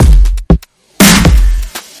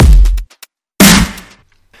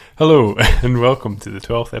Hello, and welcome to the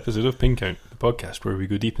 12th episode of Pin Count, the podcast where we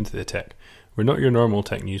go deep into the tech. We're not your normal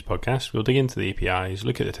tech news podcast. We'll dig into the APIs,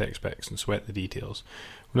 look at the tech specs, and sweat the details.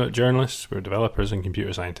 We're not journalists, we're developers and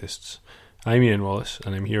computer scientists. I'm Ian Wallace,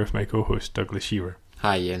 and I'm here with my co-host Douglas Shearer.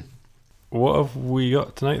 Hi, Ian. What have we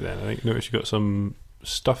got tonight then? I think noticed you got some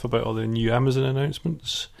stuff about all the new Amazon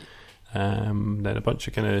announcements. Then a bunch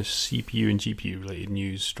of kind of CPU and GPU related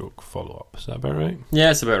news stroke follow-up. Is that about right?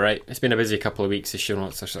 Yeah, it's about right. It's been a busy couple of weeks. The show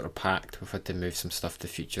notes are sort of packed. We've had to move some stuff to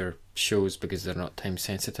future shows because they're not time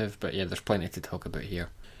sensitive. But yeah, there's plenty to talk about here.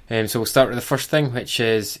 So we'll start with the first thing, which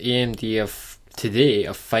is AMD have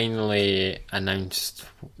finally announced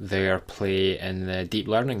their play in the deep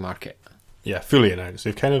learning market. Yeah, fully announced.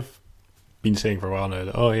 They've kind of been saying for a while now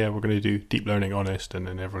that, oh yeah, we're going to do deep learning honest, and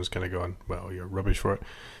then everyone's kind of going, well, you're rubbish for it.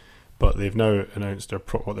 But they've now announced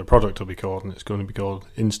what their product will be called, and it's going to be called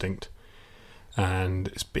Instinct. And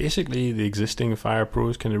it's basically the existing Fire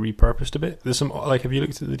Pros kind of repurposed a bit. There's some, have you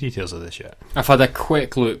looked at the details of this yet? I've had a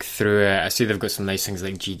quick look through it. I see they've got some nice things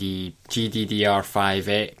like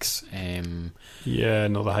GDDR5X. Yeah,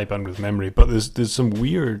 and all the high bandwidth memory. But there's some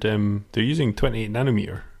weird, they're using 28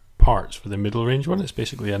 nanometer parts for the middle range one. It's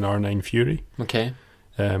basically an R9 Fury. Okay.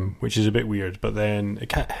 Which is a bit weird, but then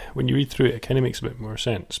when you read through it, it kind of makes a bit more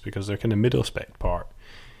sense because they're kind of middle spec part.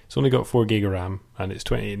 It's only got 4 gig of RAM and it's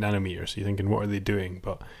 28 nanometers. So you're thinking, what are they doing?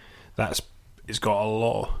 But it's got a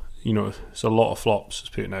lot. It's a lot of flops. It's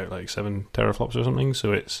putting out like 7 teraflops or something.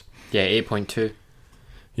 So it's 8.2.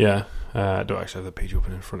 Yeah, I don't actually have the page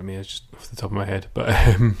open in front of me. It's just off the top of my head. But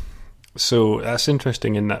so that's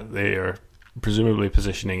interesting in that they are presumably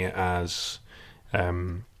positioning it as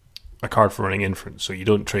a card for running inference. So you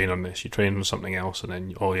don't train on this, you train on something else, and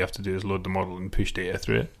then all you have to do is load the model and push data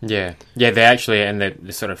through it. Yeah, they actually, in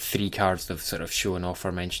the sort of 3 cards they've sort of shown off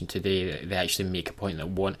or mentioned today, they actually make a point that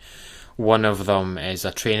one of them is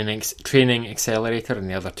a training accelerator and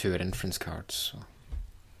the other 2 are inference cards. So.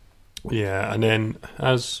 Yeah, and then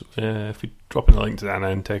as if we drop in a link to that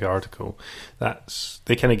AnandTech article,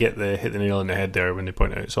 they kind of hit the nail on the head there when they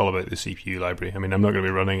point out it's all about the CPU library. I mean, I'm not going to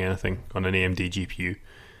be running anything on an AMD GPU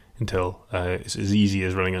until it's as easy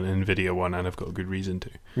as running on an NVIDIA one, and I've got a good reason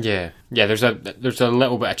to. Yeah. There's a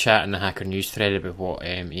little bit of chat in the Hacker News thread about what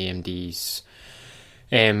AMD's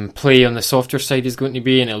play on the software side is going to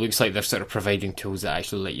be, and it looks like they're sort of providing tools that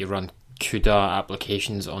actually let you run CUDA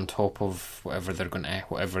applications on top of whatever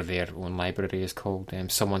their own library is called.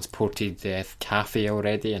 Someone's ported Caffe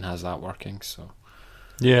already and has that working. So.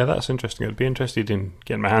 Yeah, that's interesting. I'd be interested in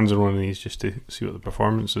getting my hands on one of these just to see what the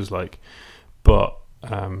performance is like, but.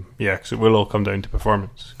 Because it will all come down to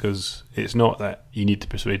performance, because it's not that you need to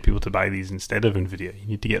persuade people to buy these instead of NVIDIA. You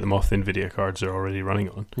need to get them off the NVIDIA cards they're already running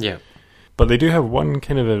on. Yeah. But they do have one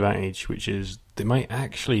kind of advantage, which is they might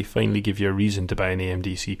actually finally give you a reason to buy an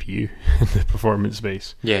AMD CPU in the performance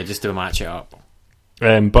space. Yeah, just to match it up.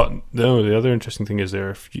 But no, the other interesting thing is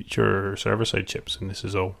their future server-side chips, and this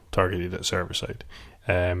is all targeted at server-side,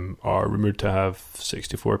 are rumoured to have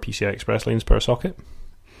 64 PCI Express lanes per socket.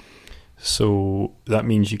 So that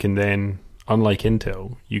means you can then, unlike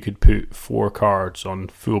Intel, you could put 4 cards on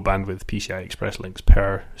full bandwidth PCI Express links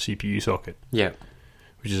per CPU socket. Yeah.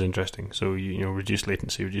 Which is interesting. So you reduce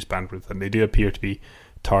latency, reduce bandwidth, and they do appear to be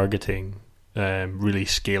targeting really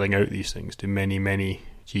scaling out these things to many, many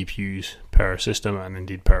GPUs per system and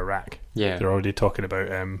indeed per rack. Yeah. They're already talking about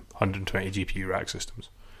 120 GPU rack systems.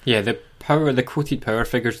 Yeah, the quoted power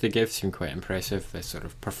figures they give seem quite impressive. The sort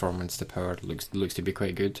of performance to power looks to be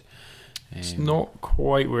quite good. It's not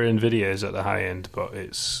quite where NVIDIA is at the high end, but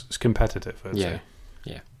it's competitive, I'd say.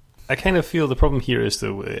 Yeah. I kind of feel the problem here is,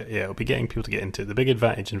 though, it'll be getting people to get into it. The big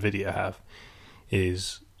advantage NVIDIA have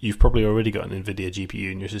is you've probably already got an NVIDIA GPU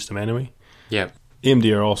in your system anyway. Yeah. AMD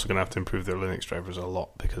are also going to have to improve their Linux drivers a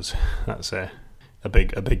lot, because that's a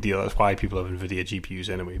big deal. That's why people have NVIDIA GPUs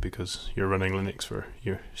anyway, because you're running Linux for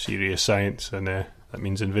your serious science, and that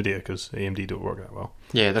means NVIDIA, because AMD don't work that well.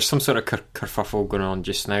 Yeah, there's some sort of kerfuffle going on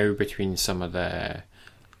just now between some of the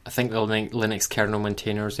Linux kernel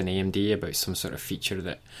maintainers and AMD about some sort of feature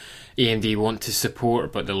that AMD want to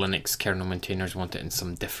support, but the Linux kernel maintainers want it in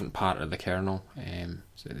some different part of the kernel.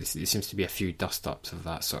 So there seems to be a few dust-ups of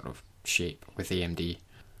that sort of shape with AMD.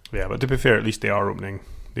 Yeah, but to be fair, at least they open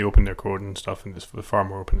their code and stuff, and it's far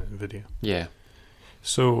more open than NVIDIA. Yeah.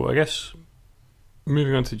 So I guess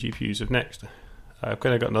moving on to GPUs next. I've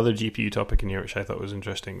kind of got another GPU topic in here which I thought was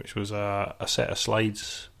interesting, which was a set of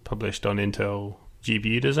slides published on Intel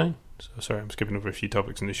GPU design. So sorry, I'm skipping over a few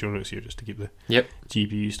topics in the show notes here just to keep the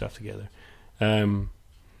GPU stuff together. Can't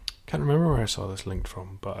remember where I saw this linked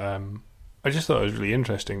from, but I just thought it was really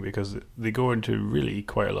interesting because they go into really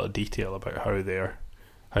quite a lot of detail about how they're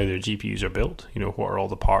how their GPUs are built. You know, what are all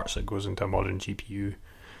the parts that goes into a modern GPU?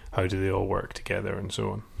 How do they all work together, and so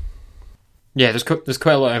on. Yeah, there's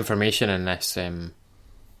quite a lot of information in this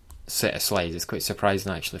set of slides. It's quite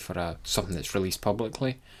surprising actually for something that's released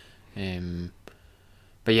publicly.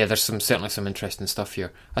 But yeah, there's certainly some interesting stuff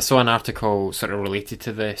here. I saw an article sort of related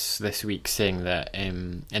to this week saying that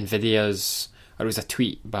Nvidia's, or it was a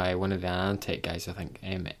tweet by one of the Anantech guys, I think,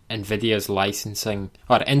 Nvidia's licensing,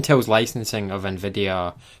 or Intel's licensing of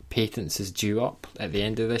Nvidia patents is due up at the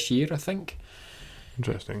end of this year, I think.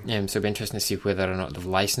 Interesting. So it'll be interesting to see whether or not they've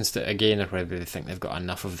licensed it again, or whether they think they've got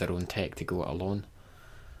enough of their own tech to go it alone.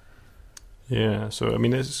 Yeah, so I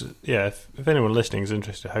mean, if anyone listening is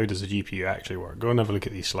interested, how does a GPU actually work? Go and have a look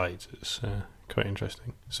at these slides. It's quite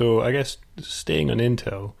interesting. So I guess staying on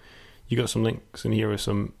Intel, you got some links in here with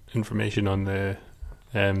some information on the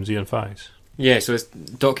Xeon Phis. Yeah, so it's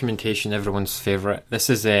documentation, everyone's favourite. This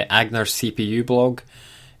is Agner's CPU blog,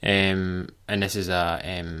 and this is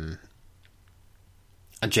a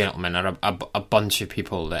gentleman or a bunch of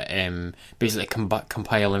people that basically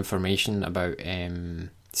compile information about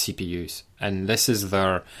CPUs, and this is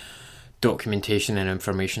their documentation and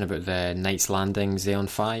information about the Knights Landing Xeon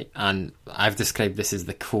Phi, and I've described this as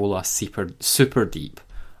the cola super deep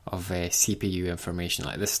of CPU information.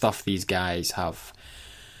 Like the stuff these guys have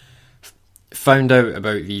found out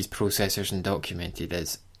about these processors and documented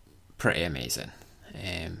is pretty amazing.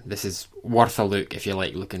 This is worth a look if you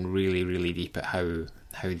like looking really, really deep at how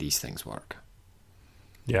these things work.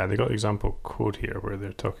 Yeah, they got example code here where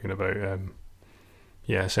they're talking about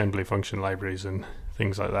assembly function libraries and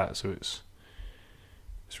things like that. So it's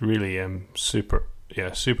really super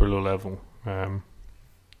low level.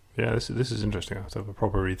 This is interesting. I have to have a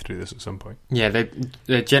proper read through this at some point. Yeah,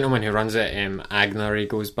 the gentleman who runs it, Agner, he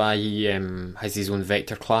goes by. He has his own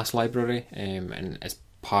vector class library, and as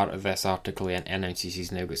part of this article, he announces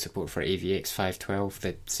he's now got support for AVX 512,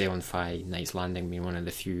 the Xeon Phi Knights Landing being one of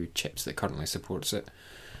the few chips that currently supports it.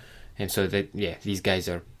 And so these guys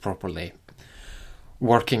are properly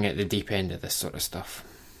working at the deep end of this sort of stuff.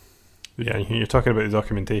 Yeah, you're talking about the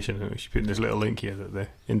documentation, and we should put in this little link here that the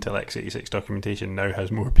Intel x86 documentation now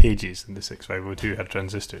has more pages than the 6502 had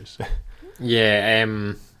transistors. Yeah,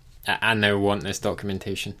 I now want this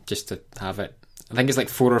documentation just to have it. I think it's like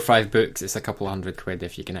 4 or 5 books. It's a couple £100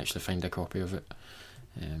 if you can actually find a copy of it.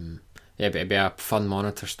 But it'd be a fun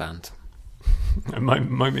monitor stand. It might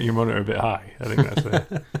make your monitor a bit high. I think that's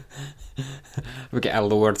it. We'll get a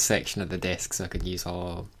lowered section of the desk so I could use all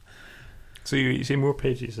of them. So you see more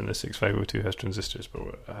pages than the 6502 has transistors,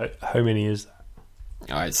 but how many is that?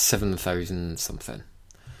 Oh, it's 7,000 something.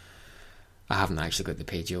 I haven't actually got the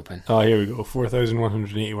page open. Oh, here we go.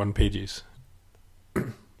 4,181 pages.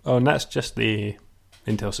 Oh, and that's just the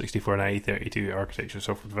Intel 6490-32 architecture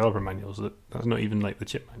software developer manuals. That's not even like the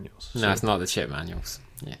chip manuals. No, it's not the chip manuals.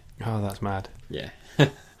 Yeah. Oh, that's mad. Yeah.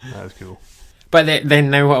 That's cool. But then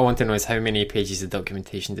now what I want to know is how many pages of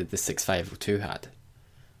documentation did the 6502 had?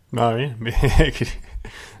 Oh, yeah.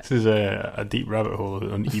 This is a deep rabbit hole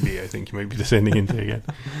on eBay, I think you might be descending into again.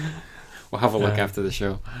 We'll have a look after the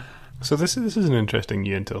show. So this is an interesting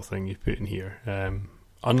new Intel thing you've put in here.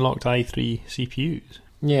 Unlocked i3 CPUs.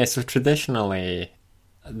 Yeah, so traditionally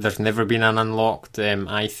there's never been an unlocked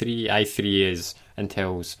i3. i3 is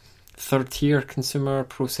Intel's third-tier consumer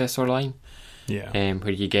processor line. Yeah.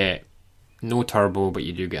 Where you get no turbo, but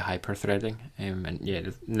you do get hyper-threading. And yeah,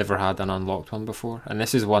 they've never had an unlocked one before. And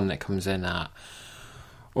this is one that comes in at...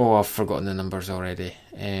 Oh, I've forgotten the numbers already.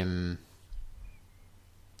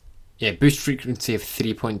 Boost frequency of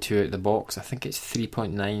 3.2 at the box. I think it's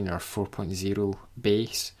 3.9 or 4.0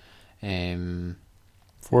 base.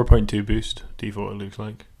 4.2 boost default, it looks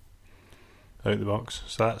like, out the box.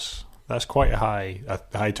 So that's quite a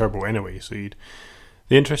high turbo anyway. So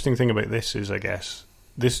the interesting thing about this is, I guess,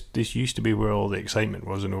 this used to be where all the excitement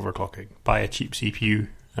was in overclocking. Buy a cheap CPU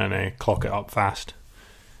and clock it up fast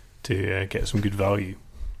to get some good value.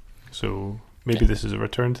 So maybe this is a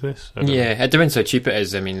return to this. It depends how cheap it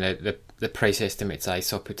is. I mean, the price estimates I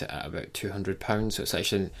saw put it at about £200. So it's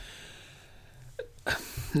actually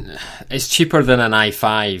it's cheaper than an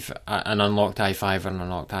i5, an unlocked i5 or an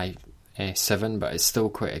unlocked i7, but it's still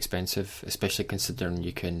quite expensive, especially considering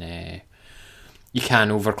you can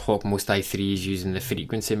overclock most i3s using the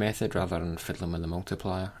frequency method rather than fiddling with the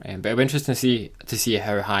multiplier. But it'll be interesting to see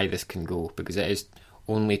how high this can go, because it is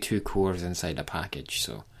only 2 cores inside a package,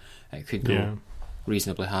 so it could go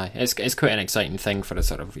reasonably high. It's quite an exciting thing for a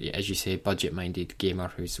sort of, as you say, budget-minded gamer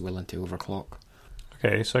who's willing to overclock.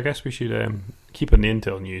 Okay, so I guess we should keep on the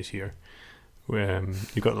Intel news here.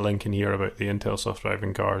 You've got the link in here about the Intel soft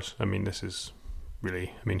driving cars. I mean, this is really.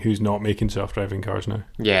 I mean, who's not making self-driving cars now?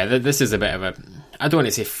 Yeah, this is a bit of a, I don't want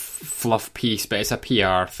to say fluff piece, but it's a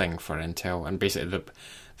PR thing for Intel, and basically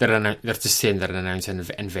they're just saying they're announcing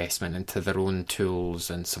investment into their own tools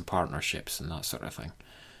and some partnerships and that sort of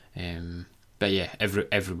thing. But yeah,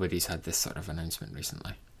 everybody's had this sort of announcement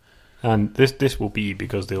recently. And this will be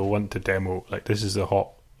because they'll want to demo, like this is the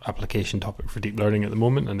hot application topic for deep learning at the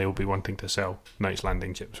moment, and they'll be wanting to sell nice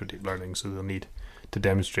landing chips for deep learning, so they'll need to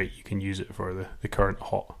demonstrate you can use it for the current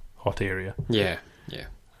hot area. Yeah.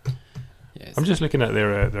 I'm just looking at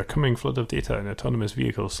their coming flood of data and autonomous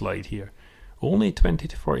vehicle slide here. Only 20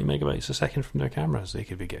 to 40 megabytes a second from their cameras. They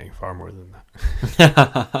could be getting far more than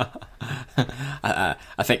that.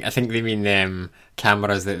 I think they mean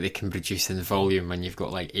cameras that they can produce in volume when you've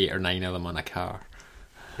got like 8 or 9 of them on a car.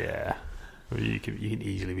 Yeah, you can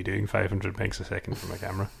easily be doing 500 megs a second from a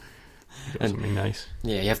camera. Something nice.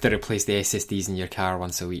 Yeah, you have to replace the SSDs in your car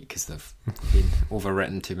once a week because they've been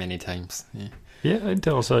overwritten too many times. Yeah,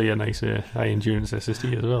 Intel sell you a nice high endurance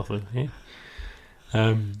SSD as well. So yeah.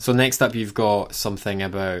 So next up, you've got something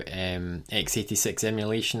about x86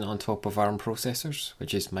 emulation on top of ARM processors,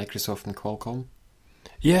 which is Microsoft and Qualcomm.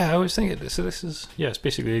 Yeah, I was thinking. So this is it's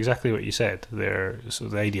basically exactly what you said there. So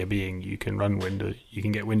the idea being you can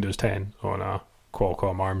get Windows 10 on a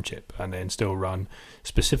Qualcomm ARM chip and then still run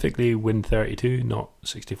specifically Win32, not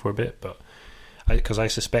 64-bit, but because I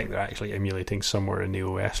suspect they're actually emulating somewhere in the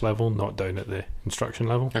OS level, not down at the instruction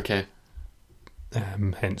level. Okay.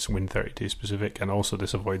 Hence Win32 specific, and also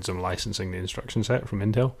this avoids them licensing the instruction set from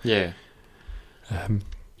Intel. Yeah.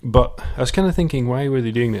 But I was kind of thinking, why were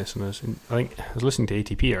they doing this? And I was listening to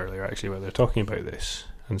ATP earlier, actually, where they're talking about this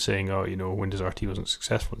and saying, Windows RT wasn't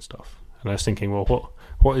successful and stuff. And I was thinking, well,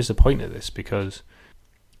 what is the point of this? Because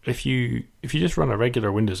if you just run a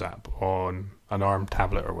regular Windows app on an ARM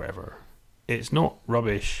tablet or whatever, it's not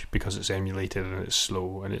rubbish because it's emulated and it's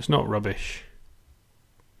slow, and it's not rubbish.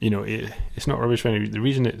 It's not rubbish for any. The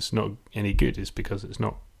reason it's not any good is because it's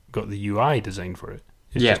not got the UI designed for it.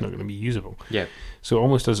 It's just not going to be usable. Yeah. So it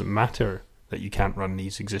almost doesn't matter that you can't run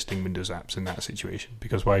these existing Windows apps in that situation,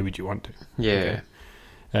 because why would you want to? Yeah.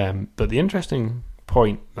 Okay? But the interesting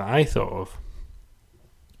point that I thought of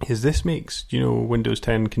is this makes, Windows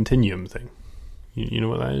 10 Continuum thing. You know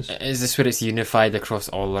what that is? Is this where it's unified across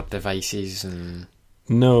all our devices? And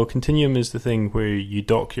no, Continuum is the thing where you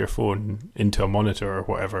dock your phone into a monitor or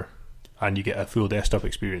whatever, and you get a full desktop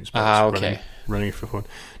experience. Okay. Running for phone.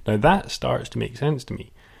 Now that starts to make sense to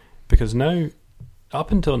me, because now,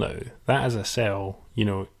 up until now, that as a cell,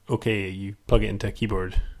 okay, you plug it into a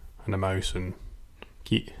keyboard and a mouse and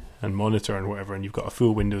monitor and whatever, and you've got a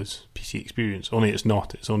full Windows PC experience. Only it's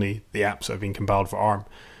not. It's only the apps that have been compiled for ARM.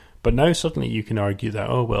 But now suddenly you can argue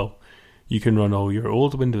that, you can run all your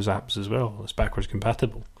old Windows apps as well. It's backwards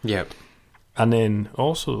compatible. Yep. And then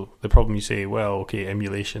also the problem, you say,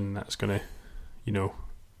 emulation, that's going to,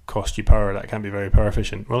 cost you power. That can't be very power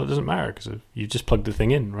efficient. Well, it doesn't matter because you just plug the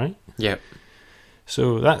thing in, right? Yep.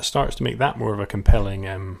 So that starts to make that more of a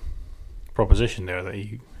compelling proposition there, that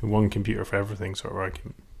you one computer for everything sort of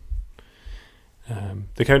argument.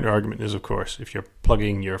 The counter argument is, of course, if you're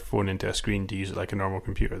plugging your phone into a screen to use it like a normal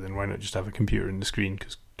computer, then why not just have a computer in the screen,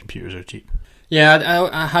 because computers are cheap. Yeah,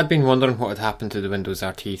 I had been wondering what had happened to the Windows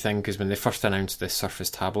RT thing, because when they first announced the Surface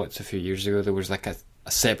tablets a few years ago, there was like a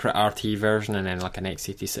separate RT version and then like an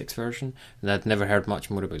x86 version, and I'd never heard much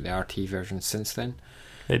more about the RT version since then.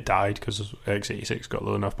 It died because x86 got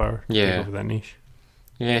low enough power to take over that niche.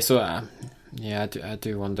 Yeah, so I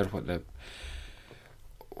do wonder what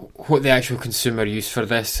the actual consumer use for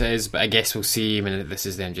this is, but I guess we'll see. I mean, this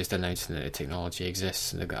is them just announcing that the technology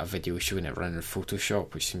exists, and they've got a video showing it running in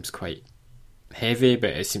Photoshop, which seems quite heavy,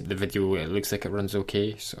 but the video, it looks like it runs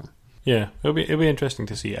okay. So yeah, it'll be interesting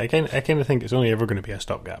to see. I kind of think it's only ever going to be a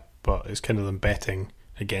stopgap, but it's kind of them betting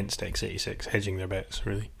against x86, hedging their bets,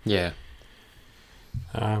 really. Yeah.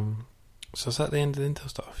 So is that the end of the Intel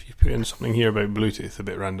stuff? You've put in something here about Bluetooth a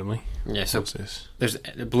bit randomly. Yeah, so what's this? There's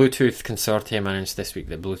the Bluetooth consortium announced this week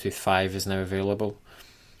that Bluetooth 5 is now available.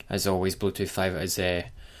 As always, Bluetooth 5 is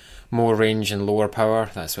more range and lower power.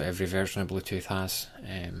 That's what every version of Bluetooth has.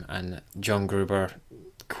 And John Gruber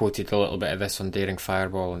quoted a little bit of this on Daring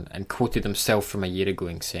Fireball and quoted himself from a year ago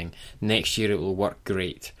saying, "Next year it will work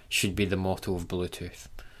great," should be the motto of Bluetooth,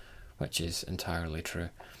 which is entirely true.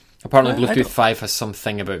 Apparently Bluetooth 5 has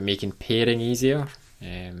something about making pairing easier.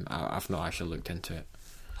 I've not actually looked into it.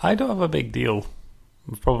 I don't have a big deal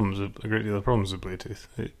with a great deal of problems with Bluetooth.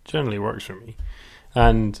 It generally works for me.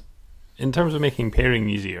 And in terms of making pairing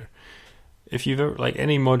easier, if you've ever, like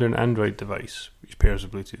any modern Android device which pairs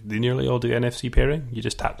with Bluetooth, they nearly all do NFC pairing. You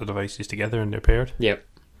just tap the devices together and they're paired. Yep.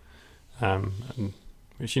 And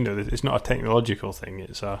which, you know, it's not a technological thing.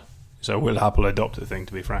 It's a will Apple adopt it thing,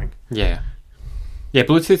 to be frank. Yeah. Yeah,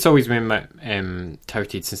 Bluetooth's always been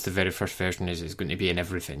touted since the very first version is it's going to be in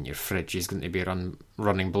everything. Your fridge is going to be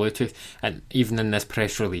running Bluetooth. And even in this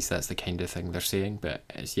press release, that's the kind of thing they're saying, but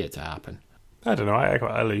it's yet to happen. I don't know.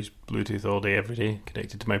 I use Bluetooth all day, every day.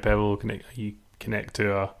 Connected to my Pebble. You connect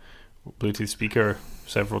to a Bluetooth speaker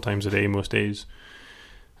several times a day, most days.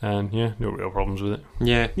 And yeah, no real problems with it.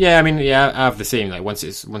 Yeah. I mean, yeah, I have the same. Like once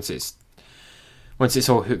it's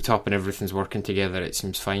all hooked up and everything's working together, it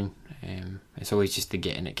seems fine. It's always just the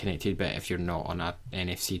getting it connected bit. If you're not on a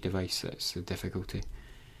NFC device, that's the difficulty.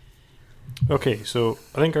 Okay, so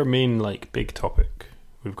I think our main big topic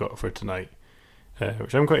we've got for tonight,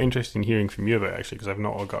 which I'm quite interested in hearing from you about actually, because I've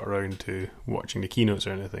not got around to watching the keynotes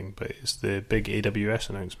or anything, but it's the big AWS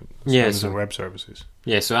announcement. Amazon Web Services.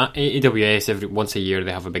 Yeah, so AWS once a year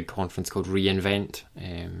they have a big conference called reInvent.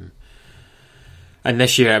 And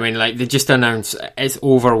this year, I mean, they just announced, it's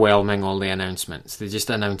overwhelming, all the announcements. They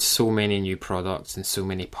just announced so many new products and so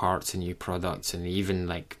many parts of new products, and even,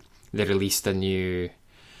 they released a new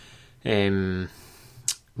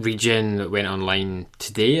region that went online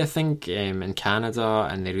today, I think, in Canada,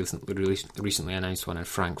 and they recently announced one in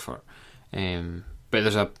Frankfurt. But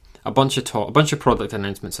there's a bunch of product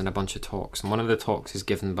announcements and a bunch of talks, and one of the talks is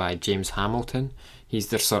given by James Hamilton. He's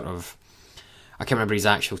their sort of, I can't remember his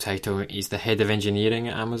actual title. He's the head of engineering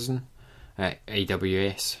at Amazon, at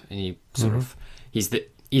AWS, and he sort of he's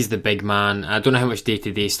the big man. I don't know how much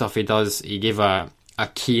day-to-day stuff he does. He gave a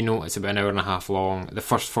keynote. It's about an hour and a half long. The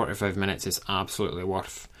first 45 minutes is absolutely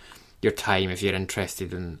worth your time if you're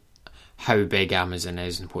interested in how big Amazon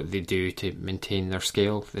is and what they do to maintain their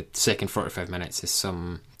scale. The second 45 minutes is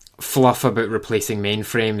some fluff about replacing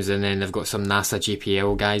mainframes, and then they've got some NASA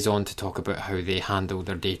JPL guys on to talk about how they handle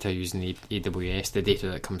their data using AWS, the data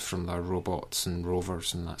that comes from their robots and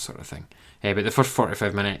rovers and that sort of thing. But the first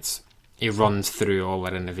 45 minutes, he runs through all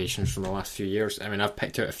their innovations from the last few years. I mean, I've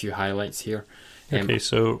picked out a few highlights here. Okay,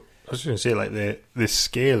 so I was going to say, the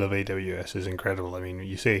scale of AWS is incredible. I mean,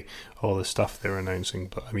 you say all the stuff they're announcing,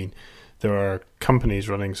 but I mean, there are companies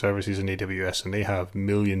running services in AWS and they have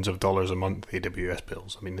millions of dollars a month AWS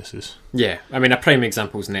bills. I mean, this is... Yeah, I mean, a prime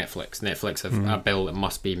example is Netflix. Netflix have a bill that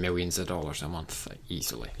must be millions of dollars a month,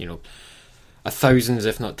 easily. You know, thousands,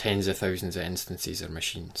 if not tens of thousands of instances or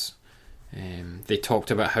machines. They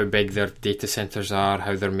talked about how big their data centers are,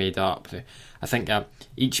 how they're made up. I think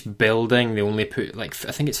each building, they only put, I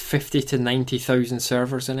think it's 50 to 90,000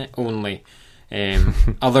 servers in it, only.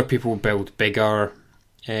 Other people build bigger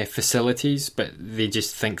facilities, but they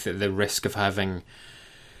just think that the risk of having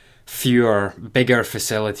bigger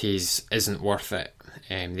facilities isn't worth it.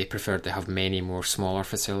 They prefer to have many more smaller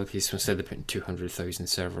facilities, so instead of putting 200,000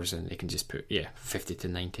 servers in, they can just put 50 to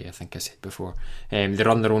 90, I think I said before. They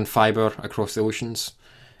run their own fibre across the oceans.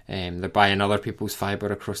 They're buying other people's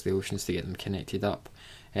fibre across the oceans to get them connected up.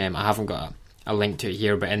 I haven't got a link to it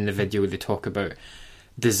here, but in the video they talk about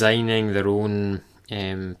designing their own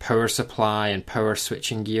power supply and power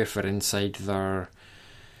switching gear for inside their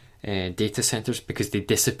data centers, because they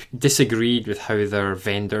disagreed with how their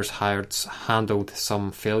vendors handled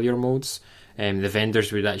some failure modes. The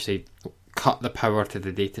vendors would actually cut the power to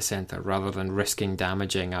the data center rather than risking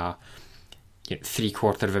damaging a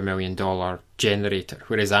 $750,000 generator,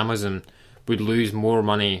 whereas Amazon would lose more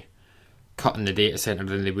money cutting the data center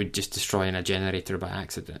than they would just destroying a generator by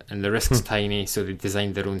accident, and the risk's tiny, so they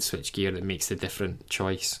designed their own switch gear that makes the different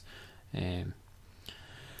choice.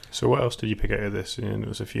 So what else did you pick out of this? There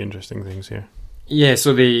was a few interesting things here. Yeah,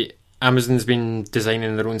 so Amazon's been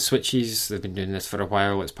designing their own switches. They've been doing this for a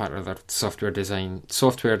while. It's part of their software-defined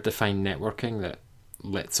networking that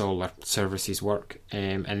lets all their services work.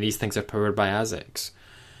 And these things are powered by ASICs,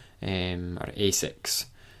 or ASICs.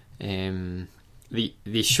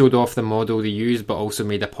 They showed off the model they use, but also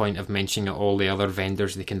made a point of mentioning all the other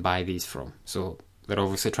vendors they can buy these from. So they're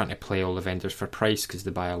obviously trying to play all the vendors for price because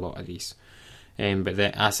they buy a lot of these. But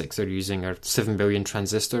the ASICs they're using are 7 billion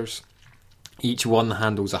transistors. Each one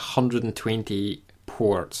handles 120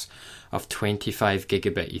 ports of 25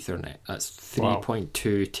 gigabit Ethernet. That's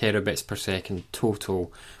 3.2 terabits per second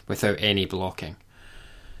total without any blocking.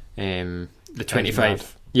 The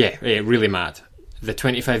 25... Yeah, really mad. The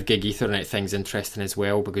 25 gig Ethernet thing's interesting as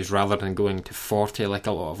well, because rather than going to 40 like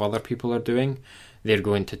a lot of other people are doing, they're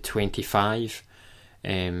going to 25.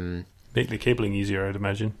 Make the cabling easier, I'd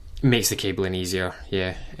imagine. Makes the cabling easier,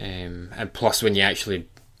 yeah. And plus, when you actually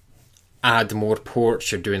add more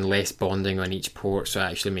ports, you're doing less bonding on each port, so it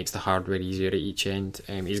actually makes the hardware easier at each end.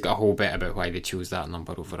 He's got a whole bit about why they chose that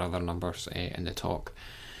number over other numbers in the talk.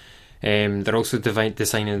 They're also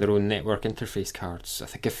designing their own network interface cards. I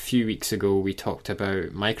think a few weeks ago we talked about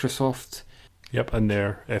Microsoft. Yep, and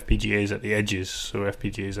their FPGAs at the edges, so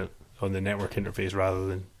FPGAs on the network interface rather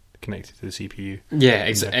than connected to the CPU. Yeah,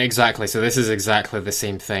 exactly. So this is exactly the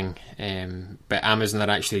same thing. But Amazon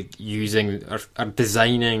are actually are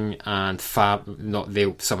designing and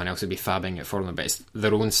someone else would be fabbing it for them, but it's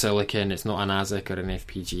their own silicon. It's not an ASIC or an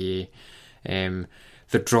FPGA.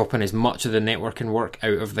 They're dropping as much of the networking work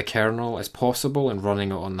out of the kernel as possible and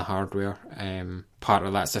running it on the hardware. Part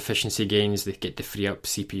of that's efficiency gains. They get to free up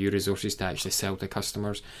CPU resources to actually sell to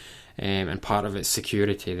customers. And part of it's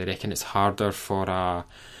security. They reckon it's harder for a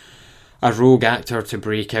rogue actor to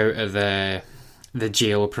break out of the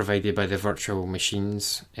jail provided by the virtual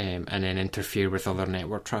machines and then interfere with other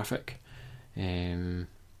network traffic.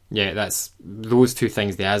 That's those two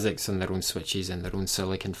things, the ASICs and their own switches and their own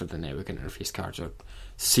silicon for the network interface cards, are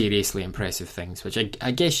seriously impressive things, which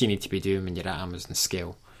I guess you need to be doing when you're at Amazon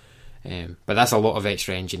scale. But that's a lot of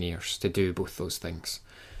extra engineers to do both those things.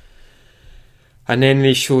 And then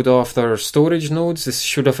they showed off their storage nodes. This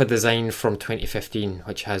showed off a design from 2015,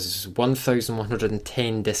 which has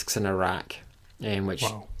 1,110 disks in a rack, which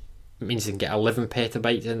means you can get 11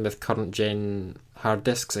 petabytes in with current gen hard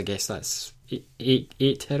disks. I guess that's 8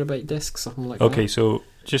 terabyte disks, something like that. Okay, so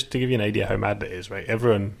just to give you an idea how mad that is, right?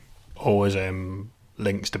 Everyone always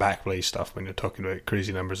links to Backblaze stuff when you're talking about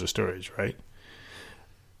crazy numbers of storage, right?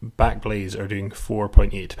 Backblaze are doing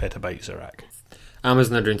 4.8 petabytes a rack.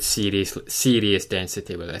 Amazon are doing serious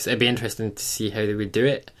density with this. It'd be interesting to see how they would do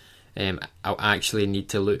it. I'll actually need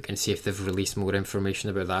to look and see if they've released more information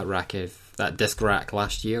about that disk rack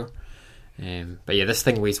last year. But yeah, this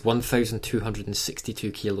thing weighs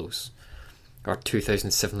 1,262 kilos, or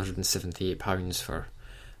 2,778 pounds for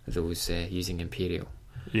those using Imperial.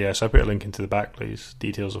 Yeah, so I put a link into the Backblaze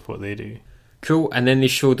details of what they do. Cool, and then they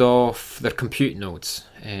showed off their compute nodes,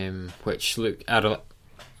 which look at a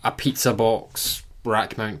pizza box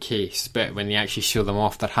rack mount case, but when they actually show them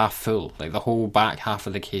off, they're half full. Like the whole back half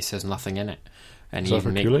of the case has nothing in it. And is that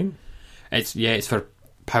for cooling? It's for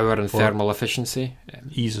power and thermal efficiency.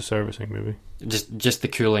 Ease of servicing, maybe. Just the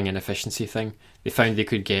cooling and efficiency thing. They found they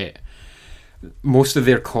could get most of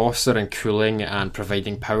their costs are in cooling and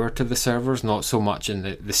providing power to the servers, not so much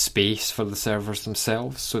in the space for the servers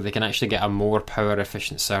themselves. So they can actually get a more power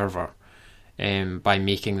efficient server by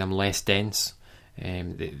making them less dense.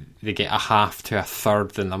 They get a half to a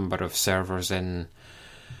third the number of servers in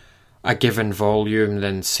a given volume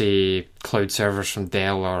than, say, cloud servers from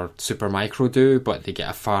Dell or Supermicro do, but they get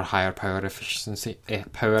a far higher power efficiency.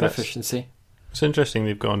 It's interesting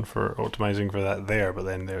they've gone for optimizing for that there, but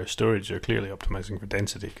then their storage are clearly optimizing for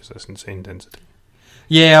density, because that's insane density.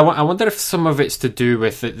 Yeah, I wonder if some of it's to do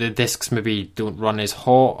with the disks maybe don't run as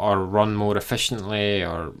hot or run more efficiently,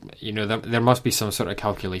 or there must be some sort of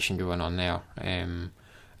calculation going on there.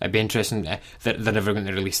 It'd be interesting. They're never going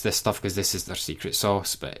to release this stuff because this is their secret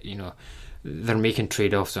sauce, but they're making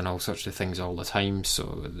trade-offs on all sorts of things all the time,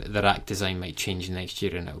 so the rack design might change next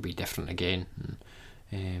year and it'll be different again.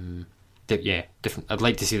 Different. I'd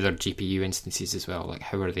like to see their GPU instances as well, like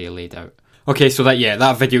how are they laid out. Okay, so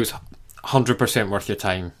that video's 100% worth your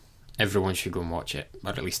time. Everyone should go and watch it,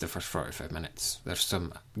 or at least the first 45 minutes. There's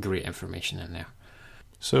some great information in there.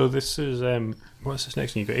 So this is what's this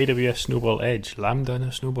next one? You've got AWS Snowball Edge, Lambda and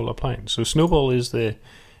a Snowball appliance. So Snowball is they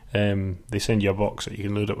send you a box that you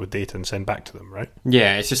can load up with data and send back to them, right?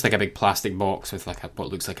 Yeah, it's just like a big plastic box with like what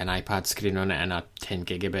looks like an iPad screen on it and a 10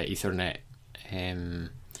 gigabit Ethernet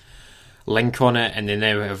link on it, and they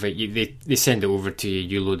now have it. They send it over to you.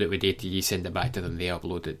 You load it with data. You send it back to them. They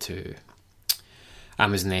upload it to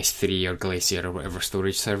Amazon S3 or Glacier or whatever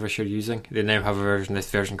storage service you're using. They now have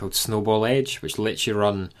this version called Snowball Edge, which lets you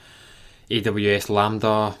run AWS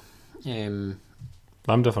Lambda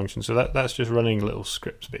function. So that's just running little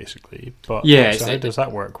scripts basically. But so how does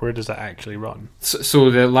that work? Where does that actually run?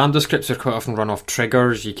 So the Lambda scripts are quite often run off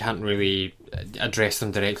triggers. You can't really address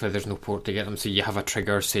them directly. There's no port to get them. So you have a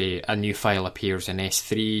trigger, say a new file appears in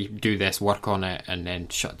S3, do this, work on it, and then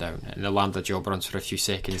shut down. And the Lambda job runs for a few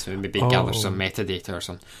seconds, maybe gather some metadata or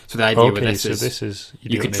something. So the idea with this is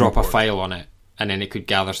you could drop a file on it, and then it could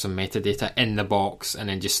gather some metadata in the box, and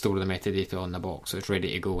then just store the metadata on the box, so it's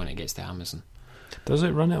ready to go when it gets to Amazon. Does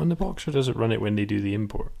it run it on the box, or does it run it when they do the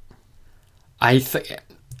import? I think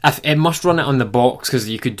it must run it on the box, because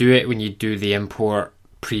you could do it when you do the import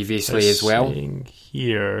previously as well.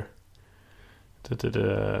 Here,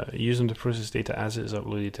 use them to process data as it is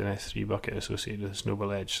uploaded to an S3 bucket associated with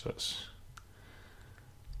Snowball Edge.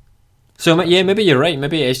 Yeah, maybe you're right.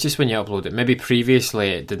 Maybe it's just when you upload it. Maybe previously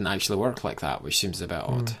it didn't actually work like that, which seems a bit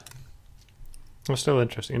odd. Well, still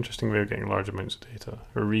interesting way of getting large amounts of data,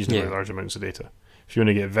 or reasonably Yeah. large amounts of data. If you want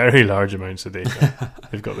to get very large amounts of data,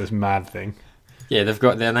 they've got this mad thing. Yeah,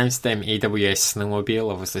 they announced AWS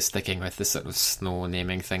Snowmobile, obviously sticking with the sort of snow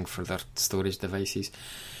naming thing for their storage devices.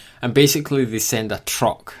 And basically they send a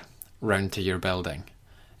truck round to your building.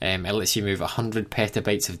 It lets you move 100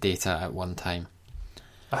 petabytes of data at one time.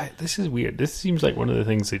 This is weird. This seems like one of the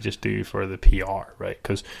things they just do for the PR, right?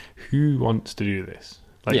 Because who wants to do this?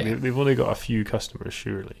 Like, Yeah. they've only got a few customers,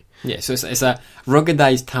 surely. Yeah, so it's a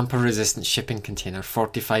ruggedized tamper-resistant shipping container,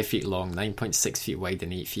 45 feet long, 9.6 feet wide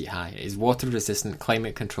and 8 feet high. It is water-resistant,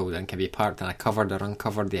 climate-controlled and can be parked in a covered or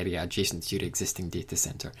uncovered area adjacent to your existing data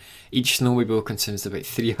center. Each snowmobile consumes about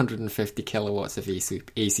 350 kilowatts of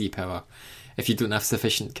AC power. If you don't have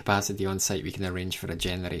sufficient capacity on site, we can arrange for a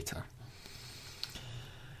generator.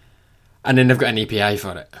 And then they've got an API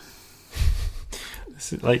for it.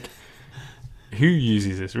 This is like, who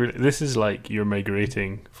uses this? Really, this is like you're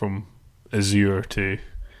migrating from Azure to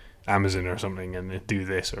Amazon or something, and they do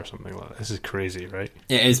this or something like that. This is crazy, right?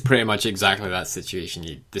 It is pretty much exactly that situation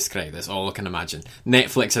you described. That's all I can imagine.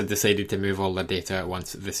 Netflix have decided to move all their data at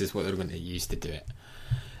once. This is what they're going to use to do it.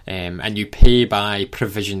 And you pay by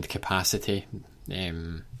provisioned capacity.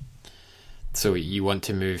 So you want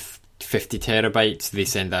to move 50 terabytes.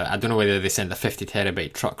 I don't know whether they send a 50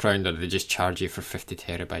 terabyte truck round or they just charge you for 50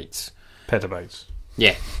 terabytes. Petabytes.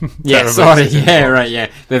 Yeah. Yeah, sorry. Yeah, right, yeah.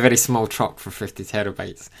 The very small truck for 50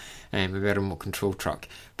 terabytes. A very remote control truck.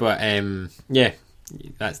 But, yeah,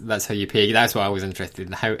 that's how you pay. That's what I was interested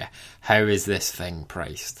in. How is this thing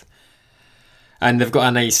priced? And they've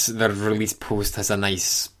got their release post has a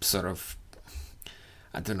nice sort of,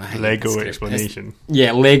 I don't know how Lego explanation.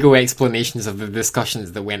 Lego explanations of the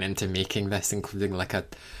discussions that went into making this, including like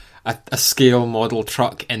a scale model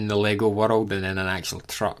truck in the Lego world and then an actual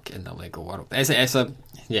truck in the Lego world. It's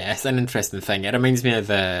an interesting thing. It reminds me of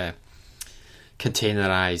the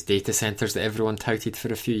containerized data centers that everyone touted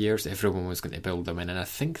for a few years. Everyone was going to build them in, and I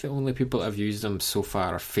think the only people that have used them so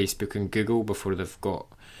far are Facebook and Google before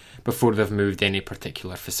they've moved any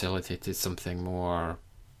particular facility to something more.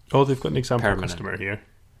 Oh, they've got an example permanent customer here.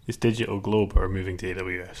 It's Digital Globe are moving to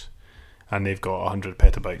AWS, and they've got 100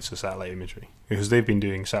 petabytes of satellite imagery because they've been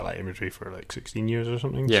doing satellite imagery for like 16 years or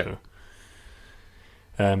something. Yeah.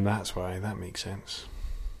 So, that's why that makes sense.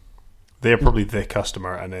 They're probably the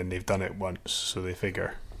customer, and then they've done it once, so they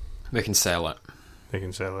figure They can sell it. they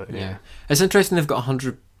can sell it. Yeah. It's interesting they've got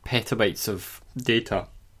 100 petabytes of data,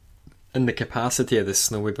 and the capacity of the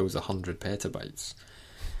Snowmobile is 100 petabytes.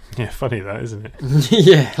 Yeah, funny that, isn't it?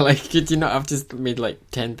 Yeah, like, could you not have just made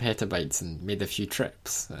like 10 petabytes and made a few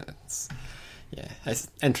trips? It's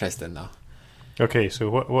interesting though. Okay, so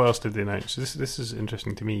what else did they announce? This is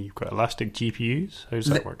interesting to me. You've got elastic GPUs. How does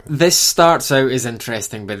that work? This starts out as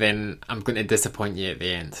interesting, but then I'm going to disappoint you at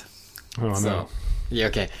the end. Oh, no. Yeah,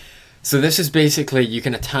 okay. So this is basically, you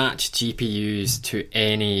can attach GPUs to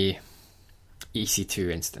any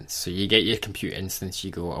EC2 instance. So you get your compute instance, you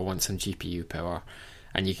go, I want some GPU power,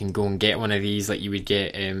 and you can go and get one of these like you would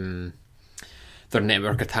get their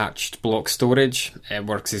network attached block storage. It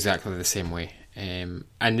works exactly the same way. And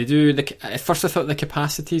they do, at first I thought the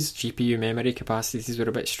capacities, GPU memory capacities were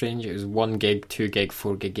a bit strange. It was 1 gig, 2 gig,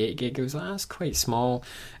 4 gig, 8 gig. I was like, that's quite small.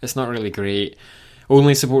 It's not really great.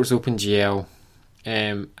 Only supports OpenGL.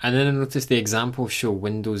 And then I noticed the examples show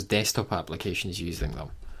Windows desktop applications using them.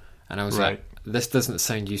 And I was like, this doesn't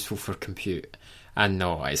sound useful for compute. And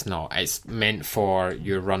no, it's not. It's meant for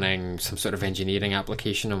you're running some sort of engineering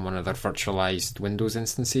application on one of their virtualized Windows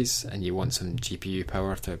instances, and you want some GPU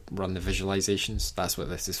power to run the visualizations. That's what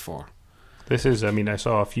this is for. This is, I mean, I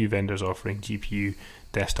saw a few vendors offering GPU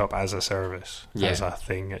desktop as a service, as a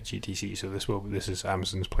thing at GTC. So this is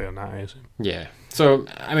Amazon's play on that, I assume. Yeah. So,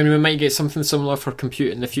 I mean, we might get something similar for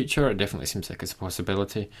compute in the future. It definitely seems like it's a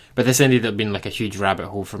possibility. But this ended up being like a huge rabbit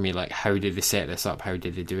hole for me. Like, how did they set this up? How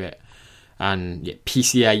did they do it? And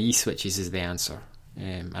PCIe switches is the answer.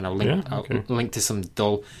 And I'll link to some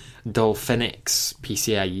Dolphinix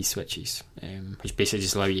PCIe switches, which basically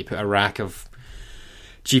just allow you to put a rack of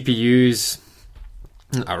GPUs,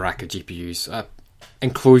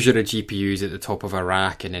 enclosure of GPUs at the top of a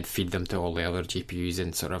rack, and then feed them to all the other GPUs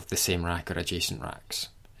in sort of the same rack or adjacent racks.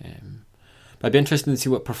 But I'd be interested to see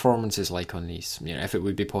what performance is like on these. You know, if it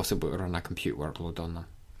would be possible to run a compute workload on them.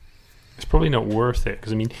 It's probably not worth it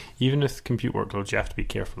because, I mean, even with compute workloads, you have to be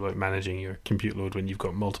careful about managing your compute load when you've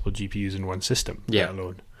got multiple GPUs in one system. Yeah. Let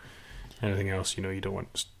alone anything else, you know, you don't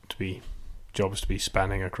want jobs to be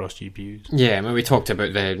spanning across GPUs. Yeah, I mean, we talked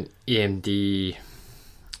about the AMD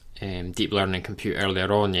deep learning compute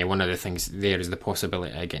earlier on, one of the things there is the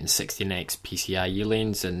possibility of getting 16x PCIe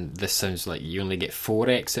lanes, and this sounds like you only get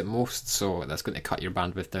 4x at most, so that's going to cut your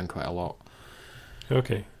bandwidth down quite a lot.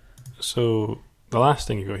 Okay, so the last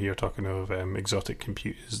thing you got here, talking of exotic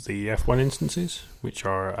compute, is the F1 instances, which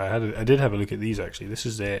are, I did have a look at these actually. This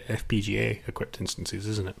is the FPGA equipped instances,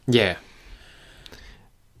 isn't it? Yeah.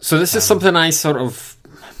 So this is something I sort of...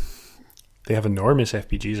 They have enormous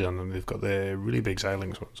FPGAs on them. They've got the really big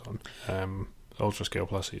Xilinx ones on, Ultra Scale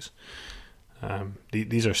Pluses.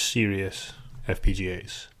 These are serious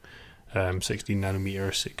FPGAs. 16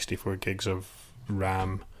 nanometer, 64 gigs of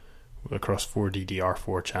RAM across 4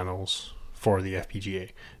 DDR4 channels for the FPGA.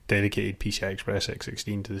 Dedicated PCI Express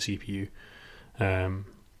x16 to the CPU.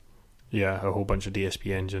 A whole bunch of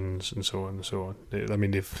DSP engines and so on and so on.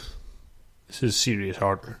 This is serious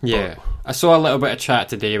hardware. Yeah. I saw a little bit of chat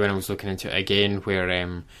today when I was looking into it again,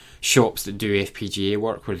 where shops that do FPGA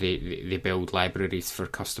work, where they build libraries for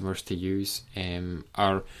customers to use,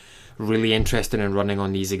 are really interested in running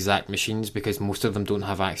on these exact machines, because most of them don't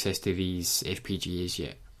have access to these FPGAs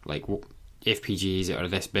yet. Like FPGAs that are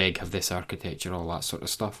this big, have this architecture, all that sort of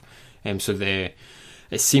stuff. It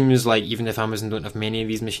seems like even if Amazon don't have many of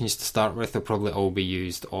these machines to start with, they'll probably all be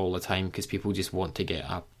used all the time, because people just want to get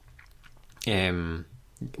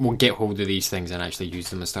will get hold of these things and actually use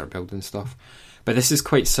them and start building stuff. But this is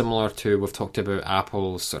quite similar to, we've talked about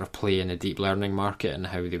Apple's sort of play in the deep learning market and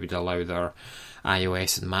how they would allow their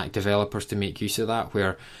iOS and Mac developers to make use of that,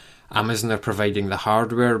 where Amazon are providing the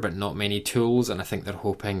hardware but not many tools, and I think they're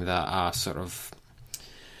hoping that a sort of,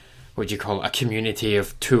 what do you call it, a community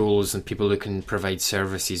of tools and people who can provide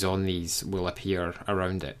services on these will appear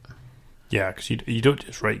around it. Yeah, because you don't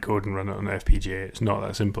just write code and run it on an FPGA. It's not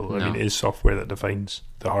that simple. No. I mean, it is software that defines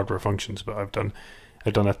the hardware functions, but I've done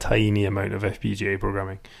a tiny amount of FPGA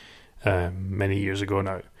programming many years ago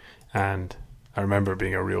now, and I remember it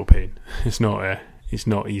being a real pain. It's not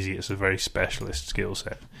easy. It's a very specialist skill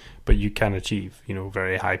set, but you can achieve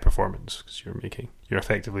very high performance because you're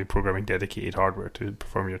effectively programming dedicated hardware to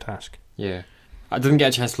perform your task. Yeah. I didn't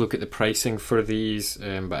get a chance to look at the pricing for these,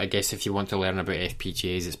 but I guess if you want to learn about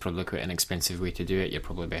FPGAs, it's probably quite an expensive way to do it. You're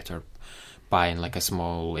probably better buying like a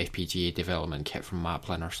small FPGA development kit from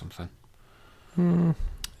Maplin or something.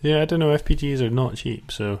 Yeah, I don't know. FPGAs are not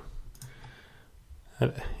cheap, so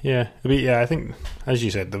I think, as you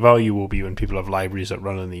said, the value will be when people have libraries that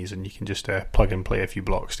run on these, and you can just plug and play a few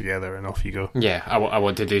blocks together, and off you go. Yeah, I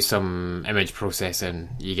want to do some image processing.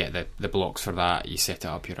 You get the blocks for that, you set it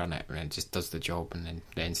up, you run it, and it just does the job, and then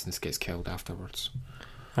the instance gets killed afterwards.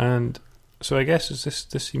 And so I guess this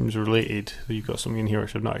seems related. You've got something in here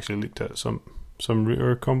which I've not actually looked at. Some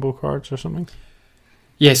router combo cards or something.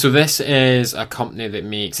 Yeah, so this is a company that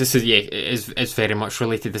makes... it's very much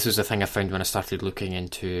related. This was the thing I found when I started looking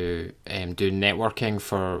into doing networking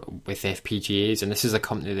with FPGAs, and this is a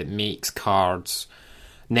company that makes cards,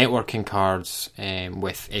 networking cards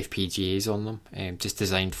with FPGAs on them, just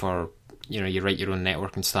designed for, you write your own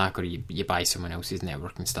networking stack, or you buy someone else's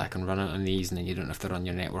networking stack and run it on these, and then you don't have to run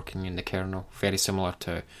your networking in the kernel. Very similar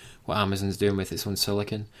to what Amazon's doing with its own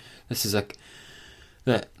silicon. This is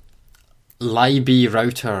the Libe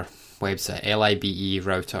router website, LIBE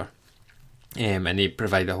router, and they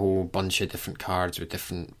provide a whole bunch of different cards with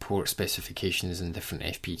different port specifications and different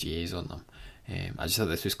FPGAs on them. I just thought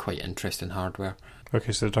this was quite interesting hardware.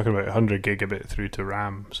 Okay, so they're talking about 100 gigabit through to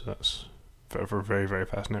RAM, so that's for very, very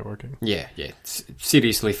fast networking. Yeah, it's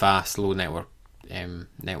seriously fast, low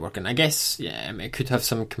networking. I guess it could have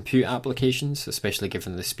some compute applications, especially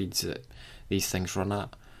given the speeds that these things run at.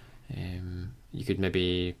 You could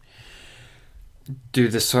maybe do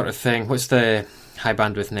this sort of thing. What's the high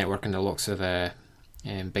bandwidth networking that lots of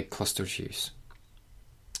big clusters use?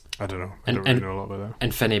 I don't know. I don't really know a lot about that.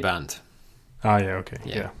 InfiniBand. Ah, yeah, okay.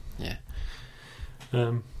 Yeah.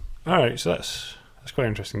 All right, so that's quite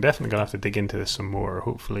interesting. Definitely going to have to dig into this some more.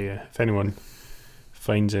 Hopefully, if anyone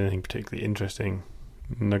finds anything particularly interesting,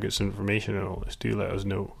 nuggets of information and all this, do let us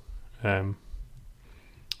know.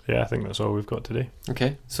 I think that's all we've got today.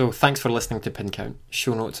 Okay, so thanks for listening to Pin Count.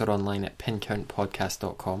 Show notes are online at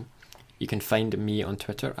pincountpodcast.com. You can find me on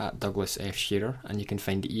Twitter at Douglas F. Shearer, and you can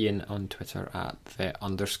find Ian on Twitter at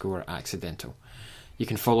 _accidental. You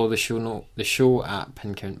can follow the show at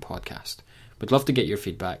Pin Count Podcast. We'd love to get your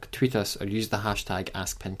feedback. Tweet us or use the hashtag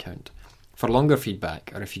AskPinCount. For longer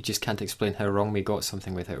feedback, or if you just can't explain how wrong we got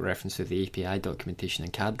something without reference to the API documentation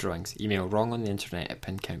and CAD drawings, email wrongontheinternet at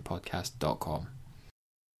pincountpodcast.com.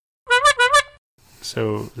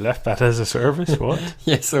 So LeftPad as a service, what?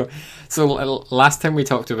 Yeah, so last time we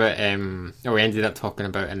talked about, or we ended up talking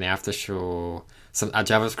about in the after show, a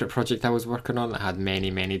JavaScript project I was working on that had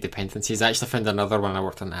many dependencies. I actually found another one I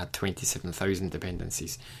worked on that had 27,000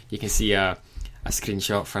 dependencies. You can see a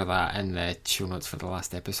screenshot for that in the show notes for the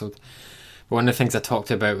last episode. But one of the things I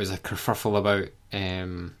talked about was a kerfuffle about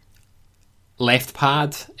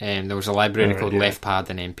LeftPad. There was a library called LeftPad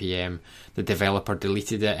in NPM. The developer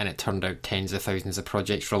deleted it, and it turned out tens of thousands of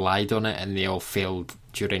projects relied on it, and they all failed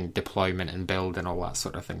during deployment and build and all that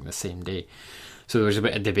sort of thing the same day. So there was a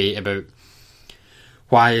bit of debate about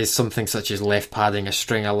why is something such as LeftPadding a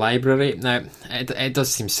string a library. Now, it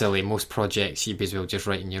does seem silly. Most projects you may as well just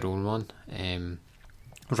write in your own one,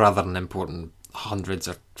 rather than importing hundreds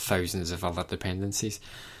or thousands of other dependencies.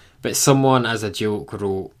 But someone, as a joke,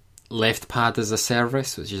 wrote LeftPad as a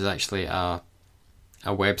service, which is actually a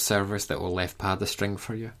web service that will LeftPad a string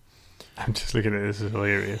for you. I'm just looking at this, is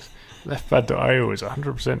hilarious. LeftPad.io is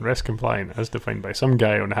 100% REST compliant, as defined by some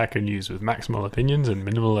guy on Hacker News with maximal opinions and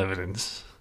minimal evidence.